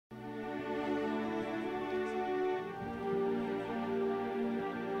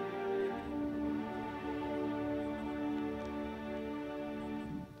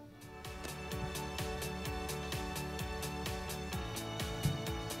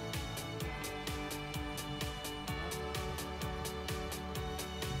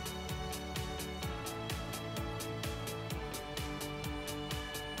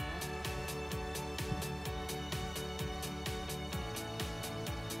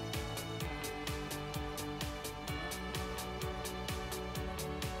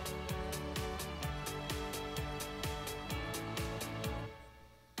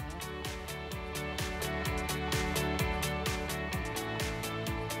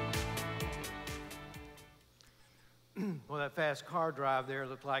that fast car drive there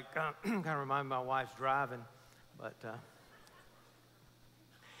looked like, kind of reminded me of my wife's driving, but,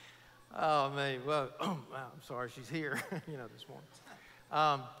 oh, man, well, I'm sorry she's here, this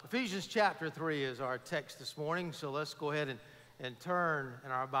morning. Ephesians chapter 3 is our text this morning, so let's go ahead and turn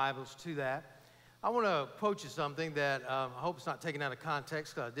in our Bibles to that. I want to quote you something that I hope it's not taken out of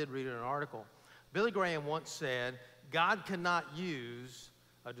context, because I did read it in an article. Billy Graham once said, God cannot use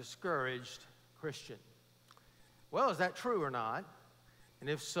a discouraged Christian. Well, is that true or not? And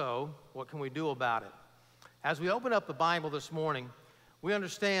if so, what can we do about it? As we open up the Bible this morning, we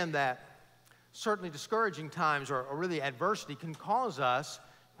understand that certainly discouraging times or really adversity can cause us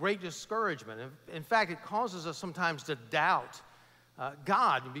great discouragement. In fact, it causes us sometimes to doubt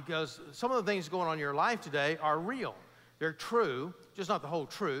God, because some of the things going on in your life today are real. They're true, just not the whole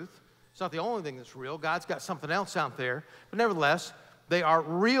truth. It's not the only thing that's real. God's got something else out there. But nevertheless, they are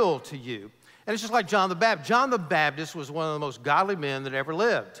real to you. And it's just like John the Baptist. John the Baptist was one of the most godly men that ever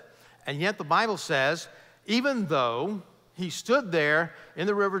lived. And yet the Bible says, even though he stood there in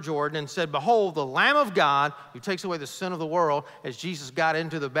the River Jordan and said, behold, the Lamb of God who takes away the sin of the world, as Jesus got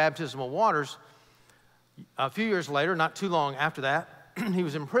into the baptismal waters, a few years later, not too long after that, he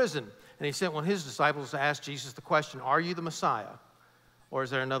was in prison. And he sent one of his disciples to ask Jesus the question, are you the Messiah? Or is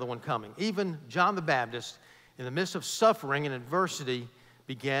there another one coming? Even John the Baptist, in the midst of suffering and adversity,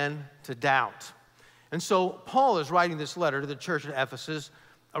 began to doubt. And so Paul is writing this letter to the church at Ephesus,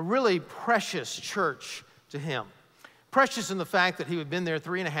 a really precious church to him. Precious in the fact that he had been there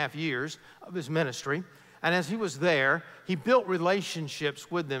 3.5 years of his ministry. And as he was there, he built relationships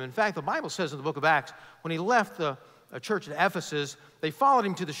with them. In fact, the Bible says in the book of Acts, when he left the church at Ephesus, they followed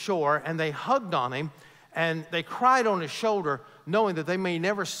him to the shore and they hugged on him and they cried on his shoulder, knowing that they may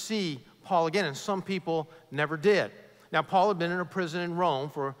never see Paul again. And some people never did. Now, Paul had been in a prison in Rome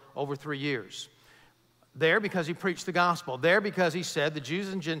for over 3 years. There because he preached the gospel. There because he said the Jews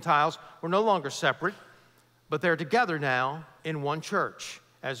and Gentiles were no longer separate, but they're together now in one church,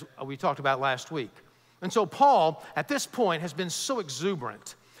 as we talked about last week. And so Paul, at this point, has been so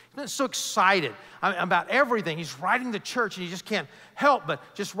exuberant. He's been so excited about everything. He's writing the church, and he just can't help but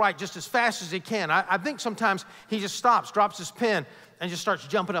just write just as fast as he can. I think sometimes he just stops, drops his pen, and just starts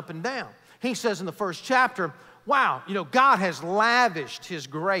jumping up and down. He says in the first chapter, wow, God has lavished his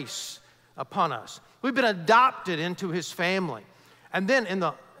grace upon us. We've been adopted into his family. And then in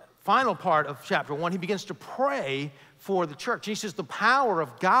the final part of chapter 1, he begins to pray for the church. He says the power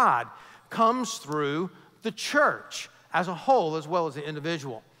of God comes through the church as a whole as well as the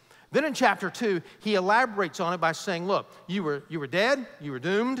individual. Then in chapter 2, he elaborates on it by saying, look, you were dead, you were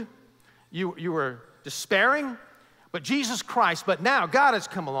doomed, you were despairing, but now God has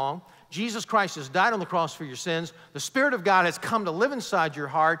come along. Jesus Christ has died on the cross for your sins. The Spirit of God has come to live inside your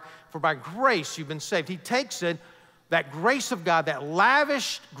heart, for by grace you've been saved. He takes it, that grace of God, that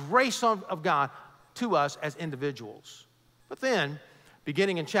lavish grace of God to us as individuals. But then,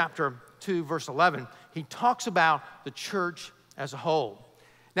 beginning in chapter 2, verse 11, he talks about the church as a whole.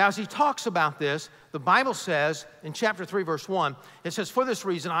 Now, as he talks about this, the Bible says in chapter 3, verse 1, it says, for this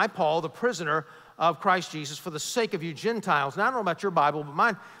reason, I, Paul, the prisoner of Christ Jesus, for the sake of you Gentiles. Now, I don't know about your Bible, but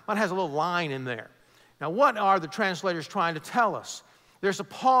mine has a little line in there. Now, what are the translators trying to tell us? There's a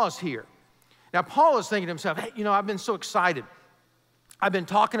pause here. Now, Paul is thinking to himself, hey, I've been so excited. I've been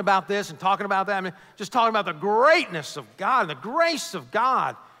talking about this and talking about that. Just talking about the greatness of God and the grace of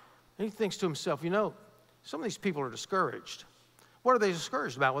God. And he thinks to himself, some of these people are discouraged. What are they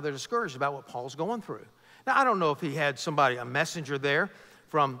discouraged about? Well, they're discouraged about what Paul's going through. Now, I don't know if he had a messenger there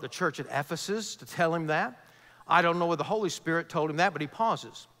from the church at Ephesus to tell him that. I don't know whether the Holy Spirit told him that, but he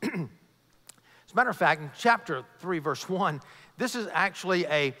pauses. As a matter of fact, in chapter 3, verse 1, this is actually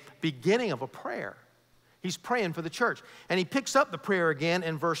a beginning of a prayer. He's praying for the church. And he picks up the prayer again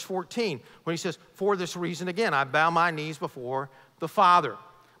in verse 14 when he says, for this reason again, I bow my knees before the Father.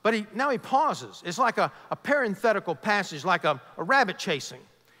 But now he pauses. It's like a parenthetical passage, like a rabbit chasing.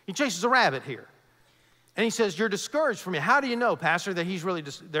 He chases a rabbit here. And he says, you're discouraged for me. How do you know, Pastor,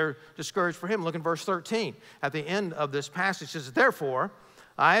 that they're discouraged for him? Look in verse 13. At the end of this passage, it says, therefore,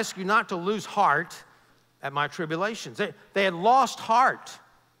 I ask you not to lose heart at my tribulations. They had lost heart.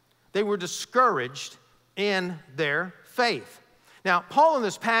 They were discouraged in their faith. Now, Paul in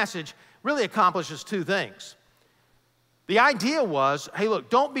this passage really accomplishes two things. The idea was, hey, look,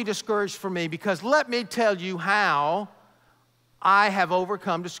 don't be discouraged for me, because let me tell you how I have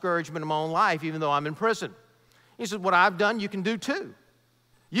overcome discouragement in my own life, even though I'm in prison. He said, what I've done, you can do too.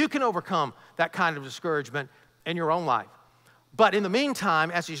 You can overcome that kind of discouragement in your own life. But in the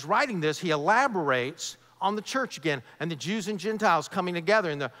meantime, as he's writing this, he elaborates on the church again, and the Jews and Gentiles coming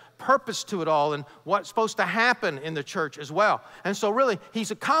together, and the purpose to it all, and what's supposed to happen in the church as well. And so really,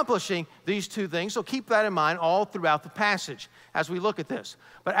 he's accomplishing these two things, so keep that in mind all throughout the passage as we look at this.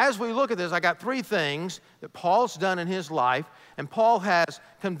 But as we look at this, I got three things that Paul's done in his life, and Paul has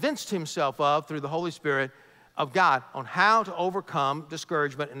convinced himself of through the Holy Spirit of God on how to overcome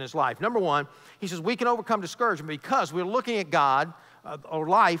discouragement in his life. Number one, he says we can overcome discouragement because we're looking at God or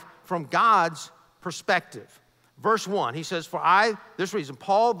life from God's perspective. Verse 1, he says, this reason,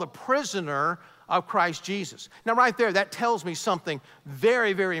 Paul, the prisoner of Christ Jesus. Now right there, that tells me something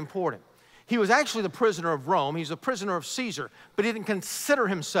very, very important. He was actually the prisoner of Rome. He's a prisoner of Caesar, but he didn't consider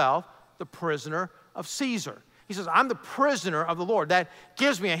himself the prisoner of Caesar. He says, I'm the prisoner of the Lord. That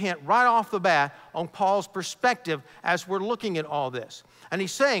gives me a hint right off the bat on Paul's perspective as we're looking at all this. And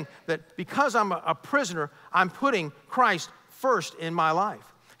he's saying that because I'm a prisoner, I'm putting Christ first in my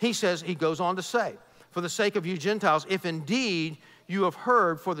life. He says, he goes on to say, for the sake of you Gentiles, if indeed you have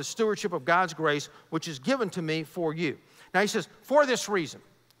heard for the stewardship of God's grace, which is given to me for you. Now he says, for this reason,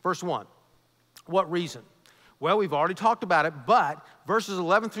 verse 1. What reason? Well, we've already talked about it, but verses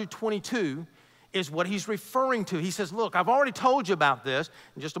 11 through 22 is what he's referring to. He says, look, I've already told you about this.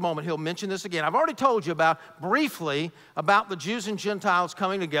 In just a moment, he'll mention this again. I've already told you briefly about the Jews and Gentiles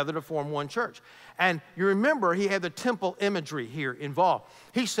coming together to form one church. And you remember he had the temple imagery here involved.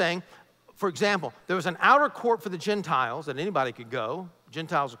 He's saying, for example, there was an outer court for the Gentiles that anybody could go.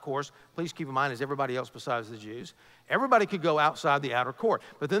 Gentiles, of course, please keep in mind, is everybody else besides the Jews. Everybody could go outside the outer court.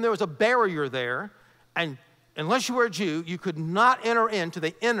 But then there was a barrier there, and unless you were a Jew, you could not enter into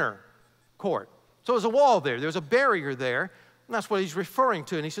the inner court. So there's a wall there. There's a barrier there, and that's what he's referring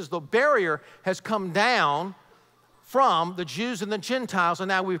to. And he says the barrier has come down from the Jews and the Gentiles, and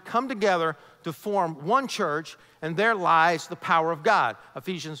now we've come together to form one church, and there lies the power of God.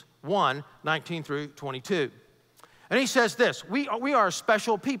 Ephesians 1, 19 through 22. And he says this, we are a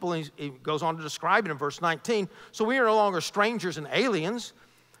special people, and he goes on to describe it in verse 19. So we are no longer strangers and aliens,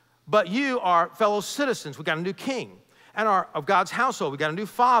 but you are fellow citizens. We got a new king, and are of God's household. We got a new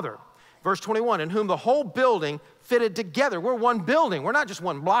father. Verse 21, in whom the whole building fitted together. We're one building. We're not just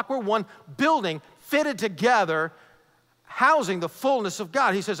one block. We're one building fitted together, housing the fullness of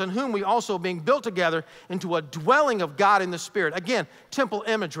God. He says, in whom we also being built together into a dwelling of God in the Spirit. Again, temple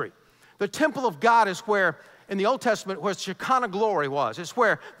imagery. The temple of God is where, in the Old Testament, where Shekinah glory was. It's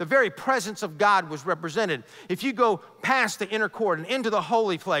where the very presence of God was represented. If you go past the inner court and into the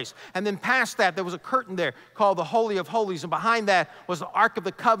holy place, and then past that, there was a curtain there called the Holy of Holies, and behind that was the Ark of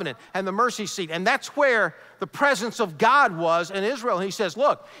the Covenant and the mercy seat. And that's where the presence of God was in Israel. And he says,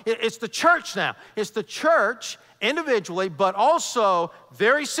 look, it's the church now. It's the church individually, but also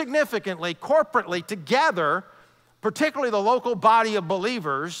very significantly, corporately together, particularly the local body of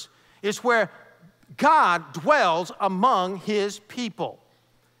believers, is where God dwells among his people.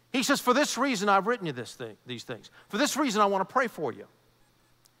 He says, for this reason I've written you these things. For this reason I want to pray for you.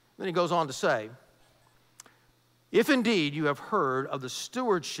 Then he goes on to say, if indeed you have heard of the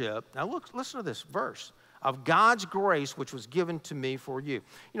stewardship, now look, listen to this verse, of God's grace which was given to me for you.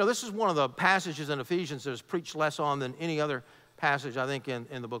 You know, this is one of the passages in Ephesians that is preached less on than any other passage, I think,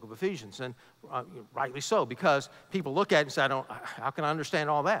 in the book of Ephesians, and rightly so, because people look at it and say, how can I understand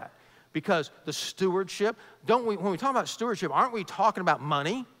all that? Because the stewardship, when we talk about stewardship, aren't we talking about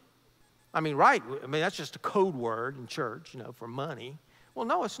money? I mean, right, that's just a code word in church, for money. Well,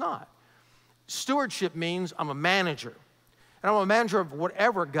 no, it's not. Stewardship means I'm a manager. And I'm a manager of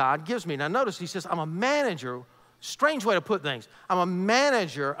whatever God gives me. Now notice he says, I'm a manager, strange way to put things. I'm a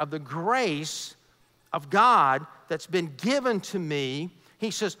manager of the grace of God that's been given to me,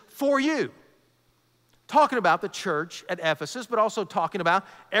 he says, for you. Talking about the church at Ephesus, but also talking about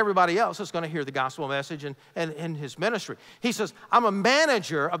everybody else that's going to hear the gospel message and his ministry. He says, I'm a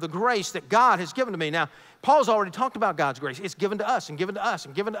manager of the grace that God has given to me. Now, Paul's already talked about God's grace. It's given to us and given to us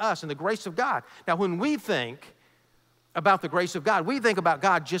and given to us and the grace of God. Now, when we think about the grace of God, we think about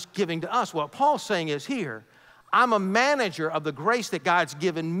God just giving to us. What Paul's saying is here, I'm a manager of the grace that God's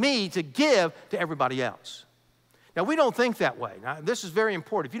given me to give to everybody else. Now, we don't think that way. Now, this is very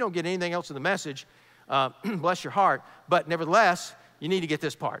important. If you don't get anything else in the message, bless your heart, but nevertheless, you need to get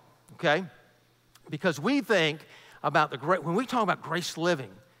this part, okay? Because we think about when we talk about grace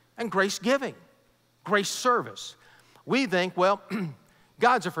living and grace giving, grace service, we think, well,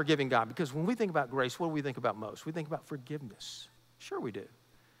 God's a forgiving God, because when we think about grace, what do we think about most? We think about forgiveness. Sure we do.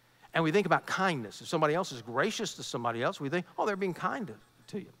 And we think about kindness. If somebody else is gracious to somebody else, we think, oh, they're being kind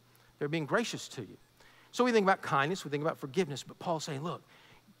to you. They're being gracious to you. So we think about kindness, we think about forgiveness, but Paul's saying, look,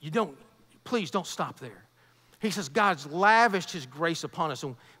 please don't stop there. He says God's lavished his grace upon us.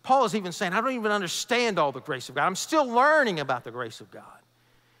 And Paul is even saying, I don't even understand all the grace of God. I'm still learning about the grace of God.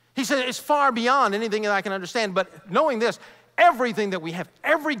 He said it's far beyond anything that I can understand. But knowing this, everything that we have,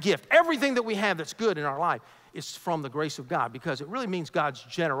 every gift, everything that we have that's good in our life is from the grace of God, because it really means God's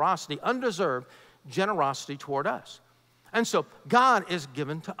generosity, undeserved generosity toward us. And so God is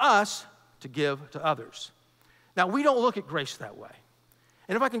given to us to give to others. Now, we don't look at grace that way.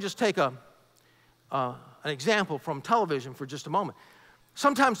 And if I can just take an example from television for just a moment.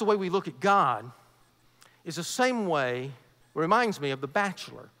 Sometimes the way we look at God is the same way, it reminds me of The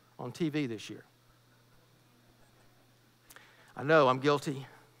Bachelor on TV this year. I know I'm guilty.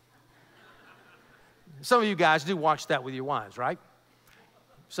 Some of you guys do watch that with your wives, right?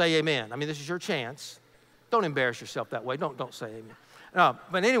 Say amen. I mean, this is your chance. Don't embarrass yourself that way. Don't say amen.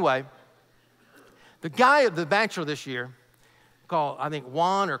 But anyway, the guy at The Bachelor this year, called, I think,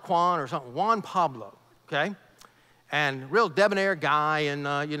 Juan or something, Juan Pablo, okay? And real debonair guy,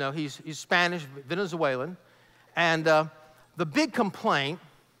 and, you know, he's Spanish, Venezuelan. And the big complaint,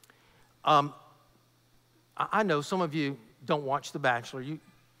 I know some of you don't watch The Bachelor.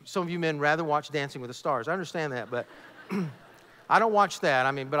 Some of you men rather watch Dancing with the Stars. I understand that, but I don't watch that.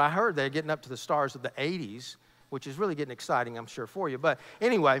 I mean, but I heard they're getting up to the stars of the 80s, which is really getting exciting, I'm sure, for you. But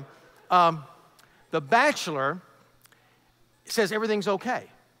anyway, The Bachelor says everything's okay.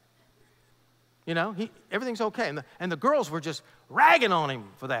 You know, everything's okay. And the girls were just ragging on him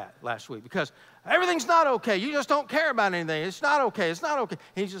for that last week, because everything's not okay. You just don't care about anything. It's not okay. It's not okay.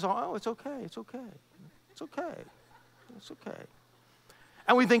 And he's just, oh, it's okay. It's okay. It's okay. It's okay.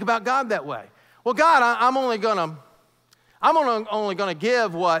 And we think about God that way. Well, God, I'm only gonna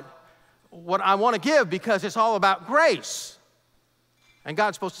give what I want to give, because it's all about grace. And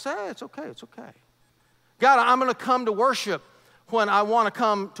God's supposed to say, hey, it's okay. It's okay. God, I'm going to come to worship when I want to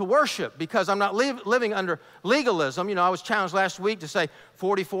come to worship, because I'm not living under legalism. You know, I was challenged last week to say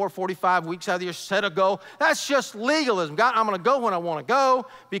 44, 45 weeks out of the year, set a goal. That's just legalism. God, I'm going to go when I want to go,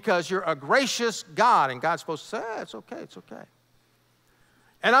 because you're a gracious God. And God's supposed to say, it's okay, it's okay.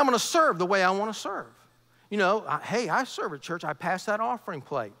 And I'm going to serve the way I want to serve. You know, hey, I serve at church. I pass that offering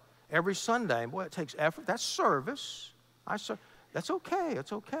plate every Sunday. And boy, it takes effort. That's service. That's okay,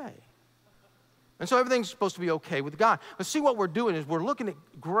 it's okay. And so everything's supposed to be okay with God. But see, what we're doing is we're looking at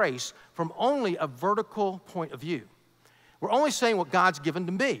grace from only a vertical point of view. We're only saying what God's given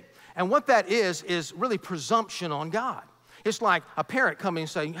to me. And what that is really presumption on God. It's like a parent coming and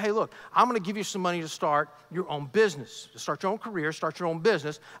saying, hey, look, I'm going to give you some money to start your own business, to start your own career, start your own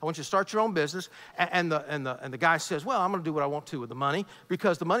business. I want you to start your own business. And the guy says, well, I'm going to do what I want to with the money,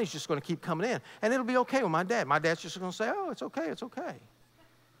 because the money's just going to keep coming in. And it'll be okay with my dad. My dad's just going to say, oh, it's okay, it's okay.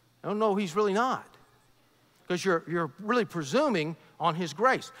 Oh, no, he's really not. Because you're really presuming on his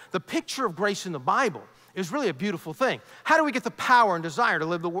grace. The picture of grace in the Bible is really a beautiful thing. How do we get the power and desire to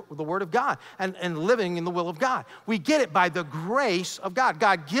live the Word of God and living in the will of God? We get it by the grace of God.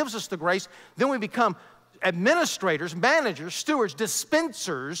 God gives us the grace. Then we become administrators, managers, stewards,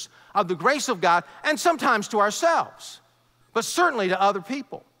 dispensers of the grace of God, and sometimes to ourselves, but certainly to other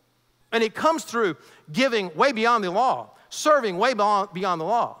people. And it comes through giving way beyond the law, serving way beyond the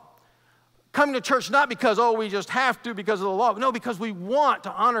law. Coming to church not because, oh, we just have to because of the law. No, because we want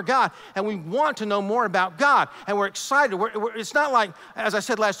to honor God, and we want to know more about God, and we're excited. It's not like, as I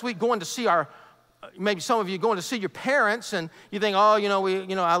said last week, going to see maybe some of you going to see your parents, and you think, oh,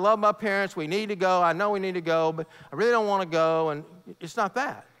 I love my parents. We need to go. I know we need to go, but I really don't want to go, and it's not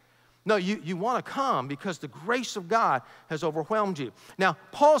that. No, you want to come because the grace of God has overwhelmed you. Now,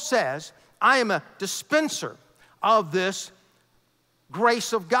 Paul says, I am a dispenser of this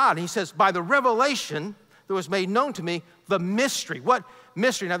grace of God. He says, by the revelation that was made known to me, the mystery. What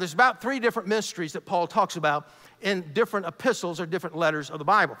mystery? Now, there's about 3 different mysteries that Paul talks about in different epistles or different letters of the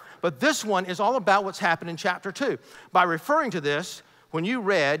Bible. But this one is all about what's happened in chapter 2. By referring to this, when you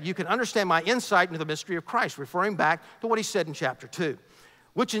read, you can understand my insight into the mystery of Christ, referring back to what he said in chapter 2.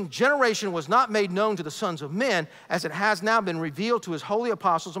 Which in generation was not made known to the sons of men, as it has now been revealed to his holy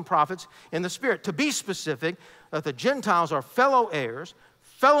apostles and prophets in the Spirit. To be specific, that the Gentiles are fellow heirs,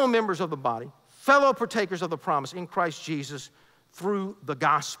 fellow members of the body, fellow partakers of the promise in Christ Jesus through the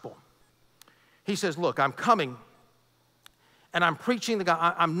gospel. He says, look, I'm coming, and I'm preaching the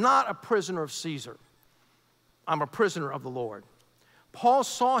gospel. I'm not a prisoner of Caesar. I'm a prisoner of the Lord. Paul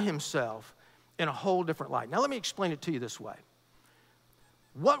saw himself in a whole different light. Now, let me explain it to you this way.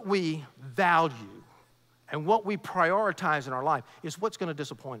 What we value and what we prioritize in our life is what's going to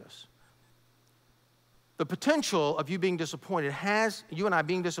disappoint us. The potential of you being disappointed you and I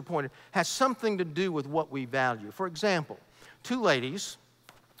being disappointed, has something to do with what we value. For example, 2 ladies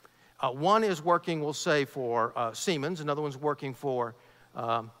One is working, we'll say, for Siemens. Another one's working for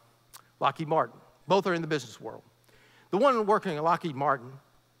Lockheed Martin. Both are in the business world. The one working at Lockheed Martin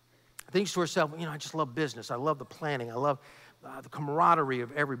thinks to herself, I just love business. I love the planning. I love the camaraderie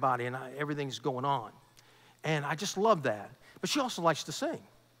of everybody, and everything's going on. And I just love that. But she also likes to sing.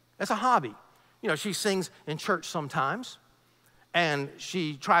 That's a hobby. She sings in church sometimes, and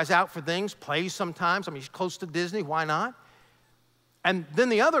she tries out for things, plays sometimes. She's close to Disney. Why not? And then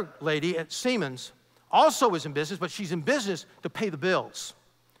the other lady at Siemens also is in business, but she's in business to pay the bills.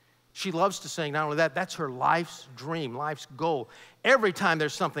 She loves to sing. Not only that, that's her life's dream, life's goal. Every time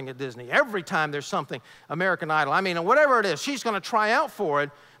there's something at Disney, every time there's something, American Idol, whatever it is, she's going to try out for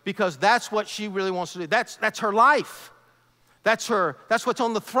it because that's what she really wants to do. That's her life. That's what's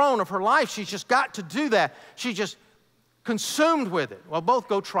on the throne of her life. She's just got to do that. She's just consumed with it. Well, both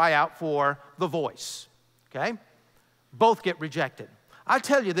go try out for The Voice, okay? Both get rejected. I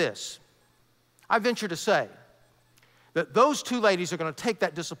tell you this, I venture to say that those two ladies are going to take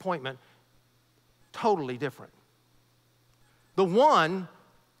that disappointment totally different. The one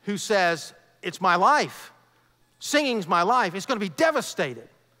who says, it's my life, singing's my life, is going to be devastated,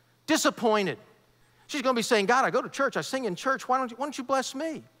 disappointed. She's going to be saying, God, I go to church, I sing in church, why don't you bless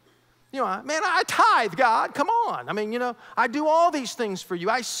me? I tithe, God, come on. I do all these things for you.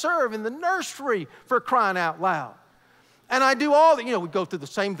 I serve in the nursery, for crying out loud. And I do all we go through the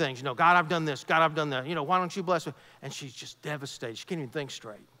same things. God, I've done this. God, I've done that. Why don't you bless me? And she's just devastated. She can't even think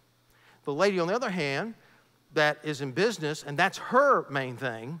straight. The lady, on the other hand, that is in business, and that's her main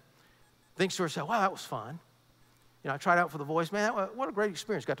thing, thinks to herself, wow, that was fun. I tried out for The Voice. Man, what a great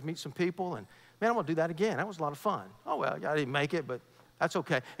experience. Got to meet some people, and man, I'm going to do that again. That was a lot of fun. Oh, well, I didn't make it, but that's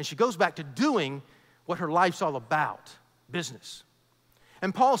okay. And she goes back to doing what her life's all about, business.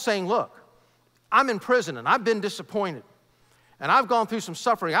 And Paul's saying, look, I'm in prison, and I've been disappointed. And I've gone through some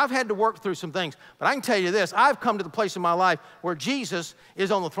suffering. I've had to work through some things. But I can tell you this, I've come to the place in my life where Jesus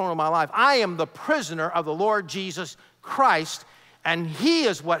is on the throne of my life. I am the prisoner of the Lord Jesus Christ, and He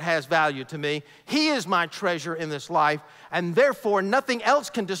is what has value to me. He is my treasure in this life, and therefore nothing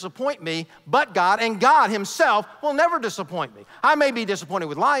else can disappoint me but God, and God Himself will never disappoint me. I may be disappointed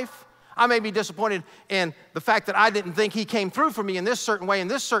with life. I may be disappointed in the fact that I didn't think He came through for me in this certain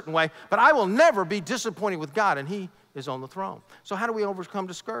way, but I will never be disappointed with God, and He is on the throne. So how do we overcome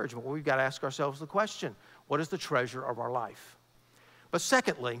discouragement? Well, we've got to ask ourselves the question, what is the treasure of our life? But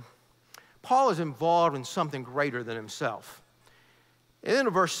secondly, Paul is involved in something greater than himself. And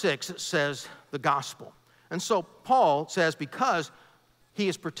in verse 6, it says the gospel. And so Paul says because he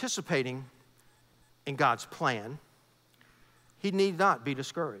is participating in God's plan, he need not be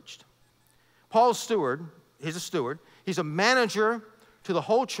discouraged. Paul's steward, he's a steward. He's a manager to the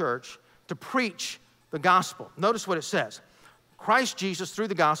whole church to preach the gospel. Notice what it says. Christ Jesus, through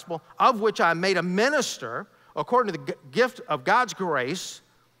the gospel, of which I made a minister according to the gift of God's grace,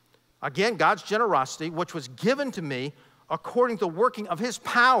 again, God's generosity, which was given to me according to the working of His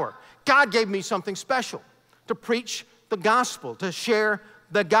power. God gave me something special to preach the gospel, to share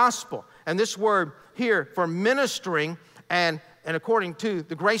the gospel. And this word here for ministering and according to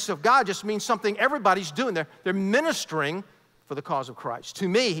the grace of God just means something everybody's doing. They're ministering for the cause of Christ. To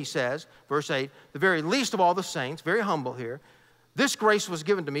me, he says, verse 8, the very least of all the saints, very humble here, this grace was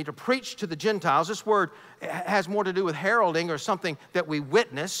given to me to preach to the Gentiles. This word has more to do with heralding or something that we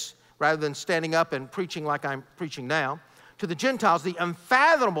witness rather than standing up and preaching like I'm preaching now. To the Gentiles, the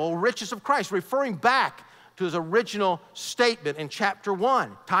unfathomable riches of Christ, referring back to His original statement in chapter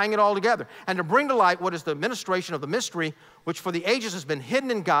 1, tying it all together. And to bring to light what is the ministration of the mystery, which for the ages has been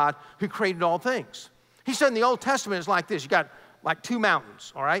hidden in God who created all things. He said in the Old Testament it's like this. You got like two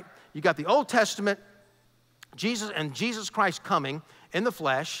mountains, all right? You got the Old Testament, Jesus Christ coming in the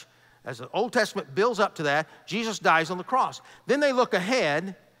flesh. As the Old Testament builds up to that, Jesus dies on the cross. Then they look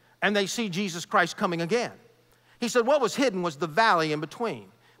ahead and they see Jesus Christ coming again. He said what was hidden was the valley in between,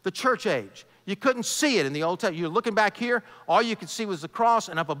 the church age. You couldn't see it in the Old Testament. You're looking back here, all you could see was the cross,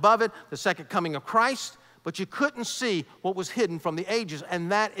 and up above it, the second coming of Christ. But you couldn't see what was hidden from the ages,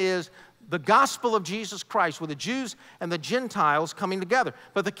 and that is the gospel of Jesus Christ with the Jews and the Gentiles coming together.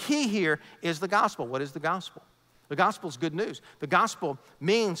 But the key here is the gospel. What is the gospel? The gospel is good news. The gospel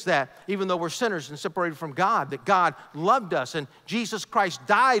means that even though we're sinners and separated from God, that God loved us, and Jesus Christ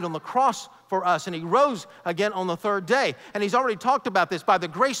died on the cross for us, and He rose again on the third day. And He's already talked about this, by the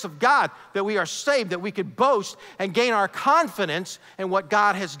grace of God, that we are saved, that we could boast and gain our confidence in what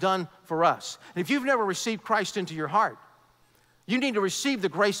God has done for us. And if you've never received Christ into your heart, you need to receive the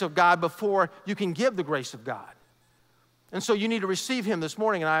grace of God before you can give the grace of God. And so you need to receive Him this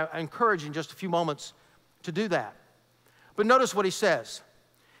morning, and I encourage you in just a few moments to do that. But notice what he says.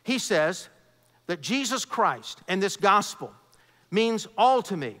 He says that Jesus Christ and this gospel means all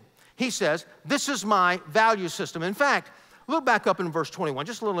to me. He says, this is my value system. In fact, look back up in verse 21,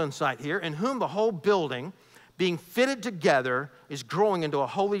 just a little insight here. In whom the whole building, being fitted together, is growing into a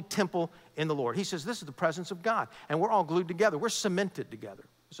holy temple in the Lord. He says, this is the presence of God. And we're all glued together. We're cemented together,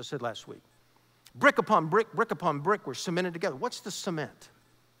 as I said last week. Brick upon brick, brick upon brick, we're cemented together. What's the cement?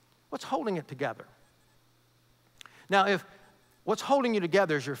 What's holding it together? Now, if what's holding you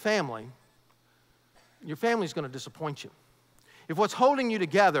together is your family's going to disappoint you. If what's holding you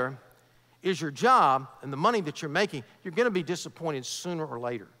together is your job and the money that you're making, you're going to be disappointed sooner or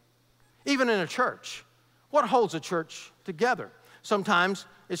later. Even in a church, what holds a church together? Sometimes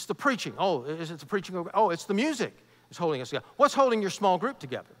it's the preaching. Oh, is it the preaching? Oh, it's the music that's holding us together. What's holding your small group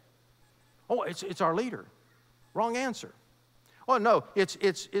together? Oh, it's our leader. Wrong answer. Oh, no, it's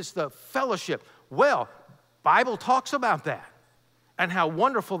the fellowship. Well, Bible talks about that and how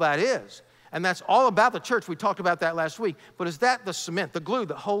wonderful that is. And that's all about the church. We talked about that last week. But is that the cement, the glue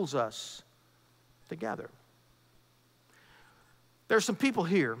that holds us together? There's some people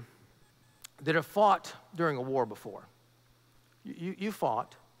here that have fought during a war before. You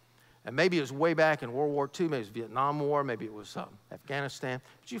fought, and maybe it was way back in World War II, maybe it was Vietnam War, maybe it was Afghanistan,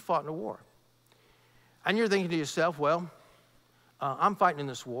 but you fought in a war. And you're thinking to yourself, well, I'm fighting in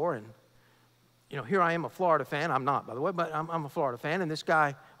this war, and here I am, a Florida fan. I'm not, by the way, but I'm a Florida fan, and this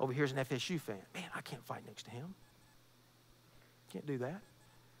guy over here is an FSU fan. Man, I can't fight next to him. Can't do that.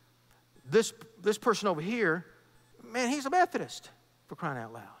 This person over here, man, he's a Methodist, for crying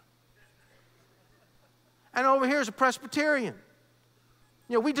out loud. And over here is a Presbyterian.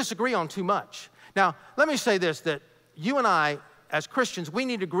 We disagree on too much. Now, let me say this, that you and I, as Christians, we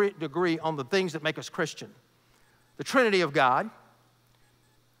need to agree on the things that make us Christian. The Trinity of God.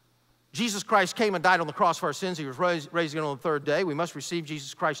 Jesus Christ came and died on the cross for our sins. He was raised again on the third day. We must receive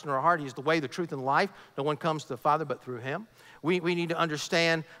Jesus Christ in our heart. He is the way, the truth, and the life. No one comes to the Father but through him. We need to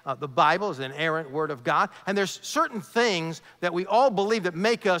understand the Bible as an inerrant word of God. And there's certain things that we all believe that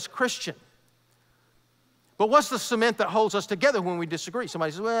make us Christian. But what's the cement that holds us together when we disagree?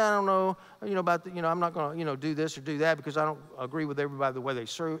 Somebody says, well, I don't know, about I'm not going to, do this or do that because I don't agree with everybody the way they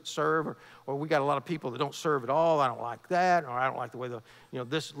serve, or we got a lot of people that don't serve at all. I don't like that, or I don't like the way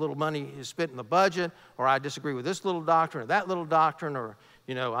this little money is spent in the budget, or I disagree with this little doctrine or that little doctrine, or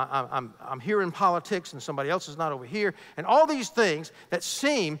I'm here in politics and somebody else is not over here, and all these things that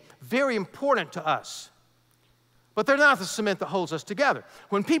seem very important to us. But they're not the cement that holds us together.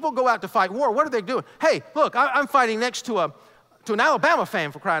 When people go out to fight war, what are they doing? Hey, look, I'm fighting next to an Alabama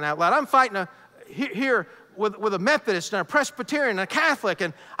fan, for crying out loud. I'm fighting here with a Methodist and a Presbyterian and a Catholic,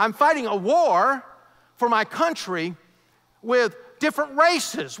 and I'm fighting a war for my country with different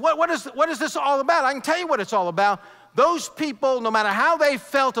races. What is this all about? I can tell you what it's all about. Those people, no matter how they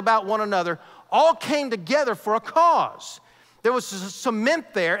felt about one another, all came together for a cause. There was a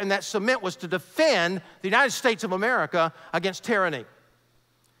cement there, and that cement was to defend the United States of America against tyranny.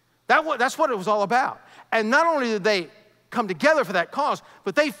 That's what it was all about. And not only did they come together for that cause,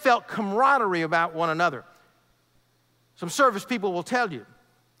 but they felt camaraderie about one another. Some service people will tell you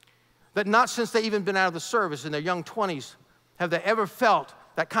that not since they've even been out of the service in their young 20s have they ever felt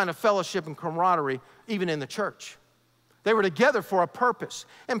that kind of fellowship and camaraderie even in the church. They were together for a purpose.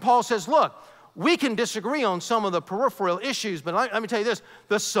 And Paul says, look, we can disagree on some of the peripheral issues, but let me tell you this.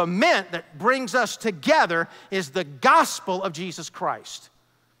 The cement that brings us together is the gospel of Jesus Christ.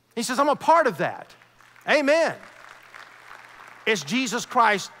 He says, I'm a part of that. Amen. It's Jesus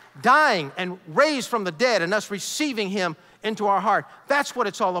Christ dying and raised from the dead and us receiving him into our heart. That's what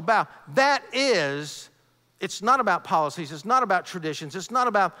it's all about. It's not about policies. It's not about traditions. It's not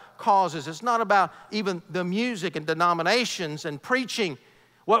about causes. It's not about even the music and denominations and preaching.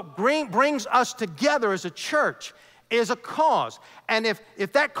 What brings us together as a church is a cause. And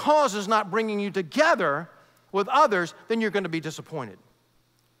if that cause is not bringing you together with others, then you're going to be disappointed.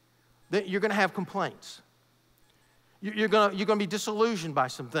 You're going to have complaints. You're going to be disillusioned by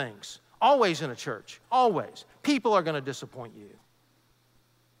some things. Always in a church. Always. People are going to disappoint you.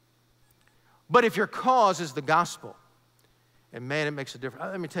 But if your cause is the gospel, and man, it makes a difference.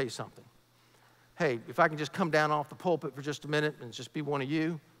 Let me tell you something. Hey, if I can just come down off the pulpit for just a minute and just be one of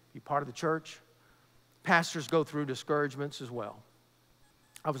you, be part of the church. Pastors go through discouragements as well.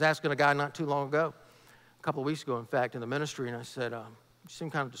 I was asking a guy not too long ago, a couple of weeks ago, in fact, in the ministry, and I said, you seem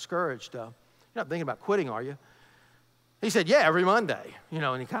kind of discouraged. You're not thinking about quitting, are you? He said, yeah, every Monday,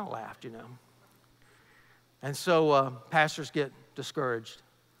 and he kind of laughed, And so pastors get discouraged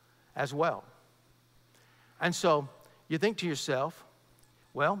as well. And so you think to yourself,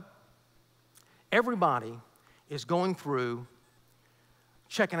 well, everybody is going through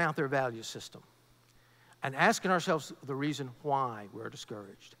checking out their value system and asking ourselves the reason why we're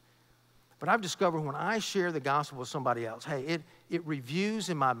discouraged. But I've discovered when I share the gospel with somebody else, hey, it reviews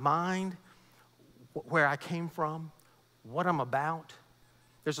in my mind where I came from, what I'm about.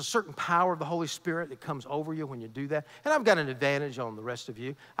 There's a certain power of the Holy Spirit that comes over you when you do that. And I've got an advantage on the rest of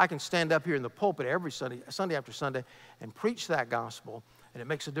you. I can stand up here in the pulpit every Sunday after Sunday, and preach that gospel, and it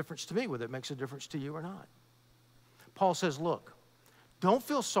makes a difference to me, whether it makes a difference to you or not. Paul says, look, don't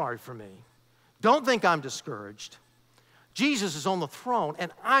feel sorry for me. Don't think I'm discouraged. Jesus is on the throne,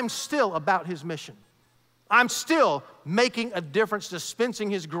 and I'm still about his mission. I'm still making a difference, dispensing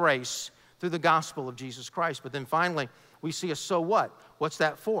his grace through the gospel of Jesus Christ. But then finally, we see a so what. What's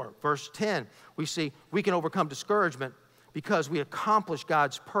that for? Verse 10, we see we can overcome discouragement because we accomplish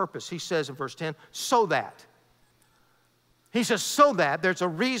God's purpose. He says in verse 10, so that. He says, so that there's a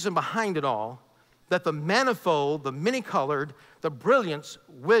reason behind it all, that the manifold, the many-colored, the brilliance,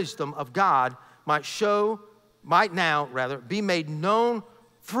 wisdom of God might now be made known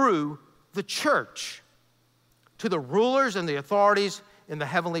through the church to the rulers and the authorities in the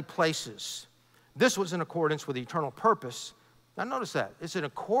heavenly places. This was in accordance with the eternal purpose. Now notice that. It's in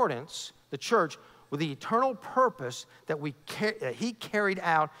accordance, the church, with the eternal purpose that he carried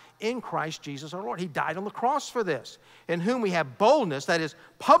out in Christ Jesus our Lord. He died on the cross for this, in whom we have boldness, that is,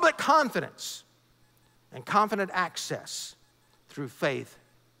 public confidence and confident access through faith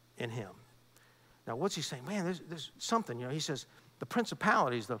in him. Now what's he saying? Man, there's something, he says, the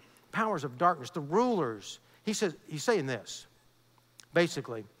principalities, the powers of darkness, the rulers. He's saying this,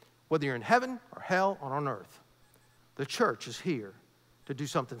 basically, whether you're in heaven or hell or on earth, the church is here to do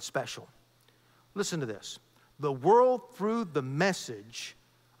something special. Listen to this. The world, through the message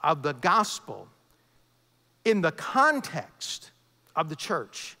of the gospel, in the context of the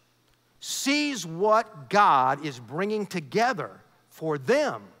church, sees what God is bringing together for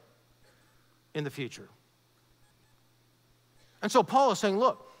them in the future. And so Paul is saying,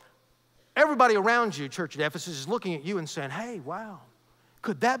 look, everybody around you, church at Ephesus, is looking at you and saying, hey, wow,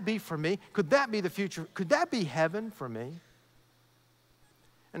 could that be for me? Could that be the future? Could that be heaven for me?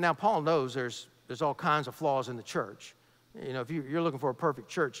 And now Paul knows there's all kinds of flaws in the church. If you're looking for a perfect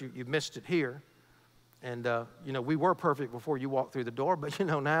church, you missed it here. And, we were perfect before you walked through the door, but,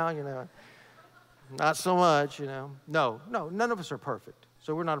 now, not so much, No, none of us are perfect,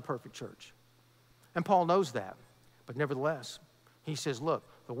 so we're not a perfect church. And Paul knows that. But nevertheless, he says, look,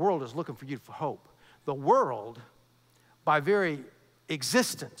 the world is looking for you for hope. The world, by very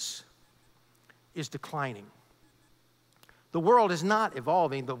existence, is declining. The world is not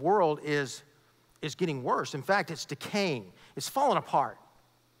evolving. The world is getting worse. In fact, it's decaying. It's falling apart.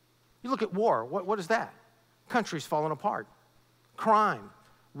 You look at war. What is that? Countries falling apart. Crime,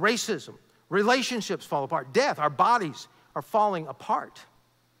 racism, relationships fall apart. Death, our bodies are falling apart.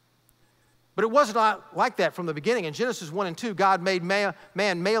 But it wasn't like that from the beginning. In Genesis 1 and 2, God made man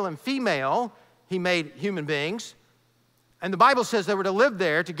male and female. He made human beings. And the Bible says they were to live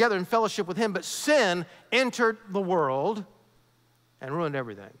there together in fellowship with him. But sin entered the world and ruined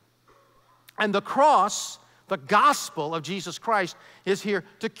everything. And the cross, the gospel of Jesus Christ, is here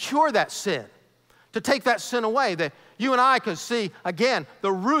to cure that sin, to take that sin away. That you and I could see, again,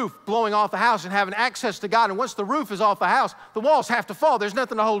 the roof blowing off the house and having access to God. And once the roof is off the house, the walls have to fall. There's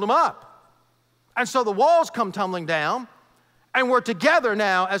nothing to hold them up. And so the walls come tumbling down, and we're together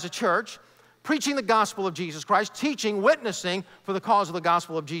now as a church, preaching the gospel of Jesus Christ, teaching, witnessing for the cause of the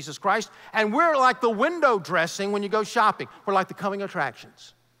gospel of Jesus Christ. And we're like the window dressing when you go shopping. We're like the coming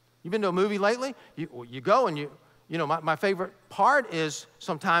attractions. You've been to a movie lately? You go and my favorite part is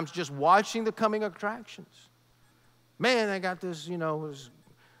sometimes just watching the coming attractions. Man, they got this, this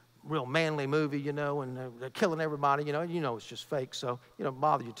real manly movie, and they're killing everybody, it's just fake, so it don't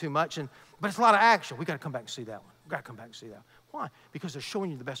bother you too much. But it's a lot of action. We got to come back and see that one. We got to come back and see that. Why? Because they're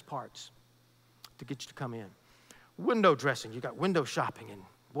showing you the best parts to get you to come in. Window dressing, you got window shopping, and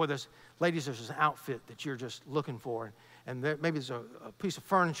boy, there's an outfit that you're just looking for, and maybe there's a piece of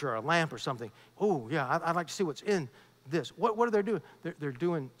furniture or a lamp or something. Oh, yeah, I'd like to see what's in this. What are they doing? They're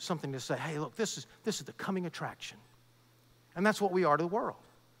doing something to say, hey, look, this is the coming attraction. And that's what we are to the world.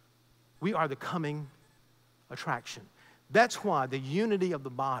 We are the coming attraction. That's why the unity of the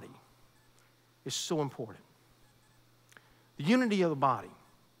body is so important. The unity of the body.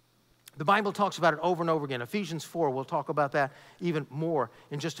 The Bible talks about it over and over again. Ephesians 4, we'll talk about that even more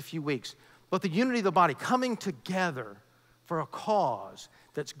in just a few weeks. But the unity of the body, coming together for a cause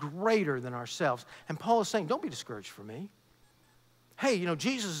that's greater than ourselves. And Paul is saying, don't be discouraged for me. Hey,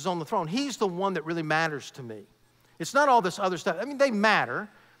 Jesus is on the throne. He's the one that really matters to me. It's not all this other stuff. I mean, they matter.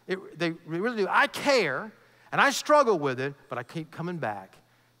 They really do. I care, and I struggle with it, but I keep coming back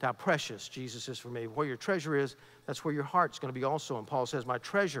to how precious Jesus is for me. Where your treasure is, that's where your heart's going to be also. And Paul says, my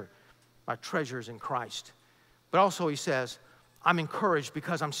treasure is in Christ. But also he says, I'm encouraged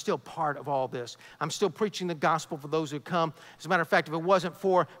because I'm still part of all this. I'm still preaching the gospel for those who come. As a matter of fact, if it wasn't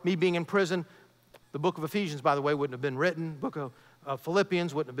for me being in prison, the book of Ephesians, by the way, wouldn't have been written. The book of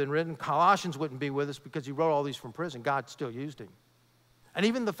Philippians wouldn't have been written. Colossians wouldn't be with us because he wrote all these from prison. God still used him. And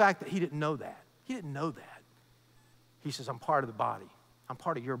even the fact that he didn't know that. He didn't know that. He says, I'm part of the body. I'm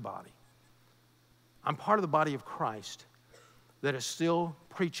part of your body. I'm part of the body of Christ that is still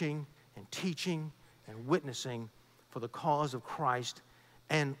preaching and teaching and witnessing for the cause of Christ.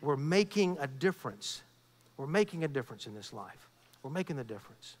 And we're making a difference. We're making a difference in this life. We're making the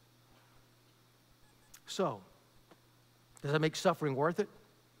difference. So, does that make suffering worth it?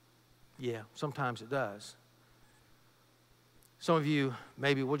 Yeah, sometimes it does. Some of you,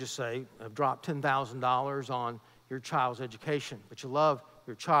 maybe we'll just say, have dropped $10,000 on your child's education, but you love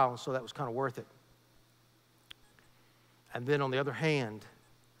your child, so that was kind of worth it. And then on the other hand,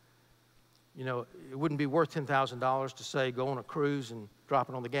 you know, it wouldn't be worth $10,000 to say, go on a cruise and drop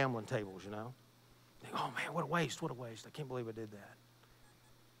it on the gambling tables, you know. Think, oh man, what a waste, what a waste. I can't believe I did that.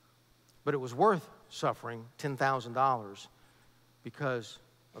 But it was worth suffering $10,000 because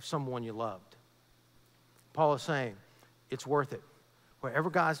of someone you loved. Paul is saying, it's worth it. Wherever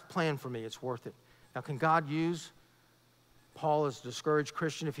God's planned for me, it's worth it. Now, can God use Paul as a discouraged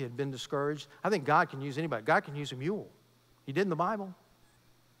Christian if he had been discouraged? I think God can use anybody. God can use a mule. He did in the Bible.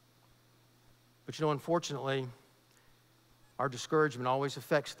 But you know, unfortunately, our discouragement always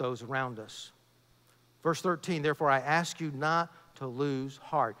affects those around us. Verse 13, therefore I ask you not to lose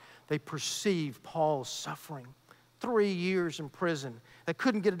heart. They perceived Paul's suffering. 3 years in prison. They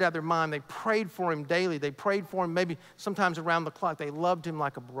couldn't get it out of their mind. They prayed for him daily. They prayed for him maybe sometimes around the clock. They loved him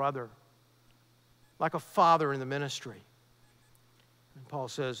like a brother, like a father in the ministry. And Paul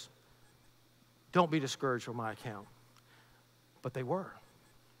says, don't be discouraged on my account. But they were.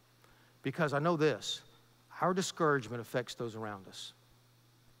 Because I know this, our discouragement affects those around us.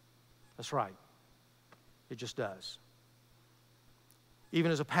 That's right. It just does. Even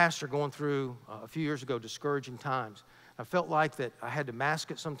as a pastor going through a few years ago discouraging times, I felt like that I had to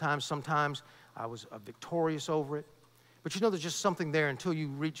mask it sometimes. Sometimes I was victorious over it. But you know, there's just something there until you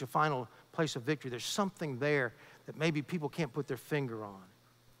reach a final place of victory. There's something there that maybe people can't put their finger on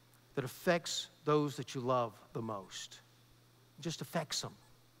that affects those that you love the most. It just affects them.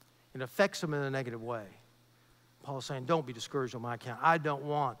 It affects them in a negative way. Paul is saying, don't be discouraged on my account. I don't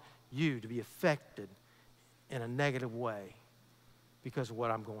want you to be affected in a negative way because of what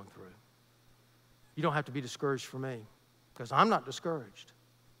I'm going through. You don't have to be discouraged for me because I'm not discouraged.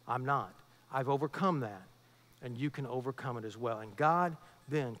 I'm not. I've overcome that, and you can overcome it as well. And God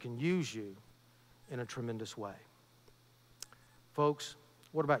then can use you in a tremendous way. Folks,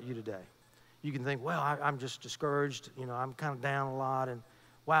 what about you today? You can think, well, I'm just discouraged. You know, I'm kind of down a lot, and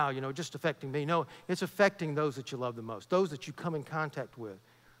wow, you know, just affecting me. No, it's affecting those that you love the most, those that you come in contact with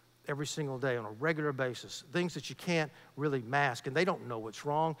every single day on a regular basis, things that you can't really mask, and they don't know what's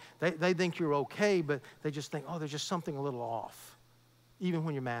wrong. They think you're okay, but they just think, oh, there's just something a little off. Even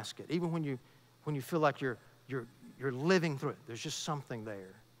when you mask it, even when you feel like you're living through it, there's just something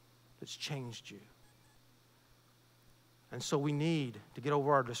there that's changed you. And so we need to get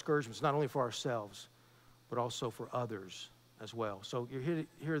over our discouragements, not only for ourselves, but also for others as well. So you're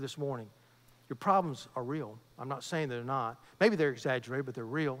here this morning. Your problems are real. I'm not saying they're not. Maybe they're exaggerated, but they're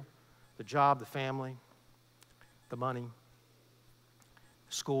real. The job, the family, the money,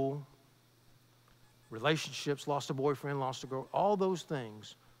 school, relationships, lost a boyfriend, lost a girl. All those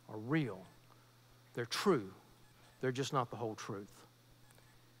things are real. They're true. They're just not the whole truth.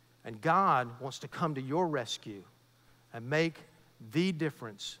 And God wants to come to your rescue and make the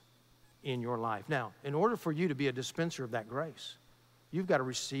difference in your life. Now, in order for you to be a dispenser of that grace, you've got to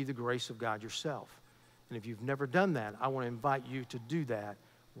receive the grace of God yourself. And if you've never done that, I want to invite you to do that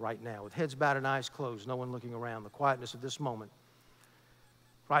right now. With heads bowed and eyes closed, no one looking around, the quietness of this moment.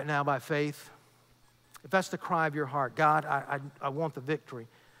 Right now, by faith, if that's the cry of your heart, God, I want the victory.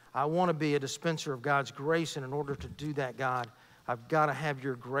 I want to be a dispenser of God's grace, and in order to do that, God, I've got to have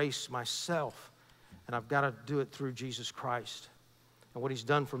your grace myself, and I've got to do it through Jesus Christ and what he's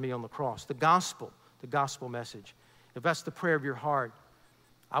done for me on the cross. The gospel message. If that's the prayer of your heart,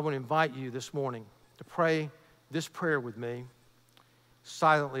 I want to invite you this morning to pray this prayer with me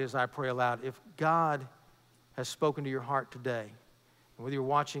silently as I pray aloud. If God has spoken to your heart today, and whether you're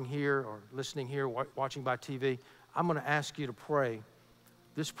watching here or listening here, watching by TV, I'm going to ask you to pray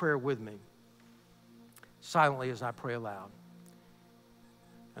this prayer with me silently as I pray aloud.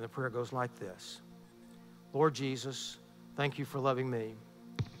 And the prayer goes like this. Lord Jesus, thank you for loving me.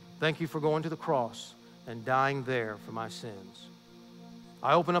 Thank you for going to the cross and dying there for my sins.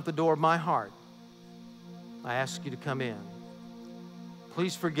 I open up the door of my heart. I ask you to come in.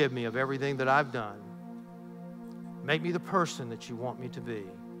 Please forgive me of everything that I've done. Make me the person that you want me to be.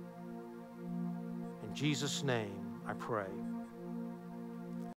 In Jesus' name, I pray.